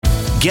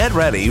Get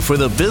ready for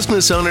the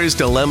Business Owner's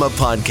Dilemma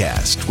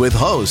podcast with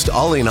host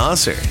Ali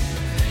Nasser.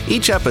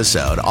 Each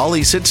episode,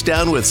 Ali sits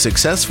down with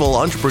successful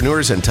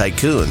entrepreneurs and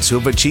tycoons who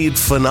have achieved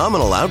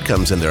phenomenal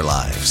outcomes in their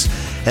lives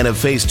and have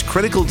faced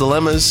critical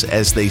dilemmas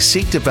as they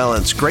seek to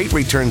balance great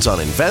returns on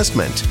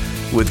investment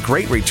with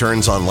great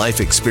returns on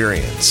life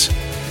experience.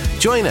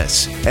 Join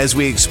us as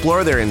we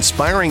explore their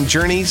inspiring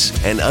journeys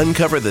and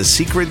uncover the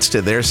secrets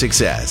to their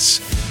success.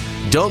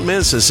 Don't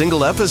miss a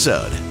single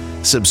episode.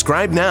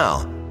 Subscribe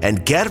now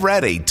and get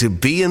ready to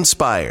be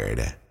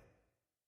inspired.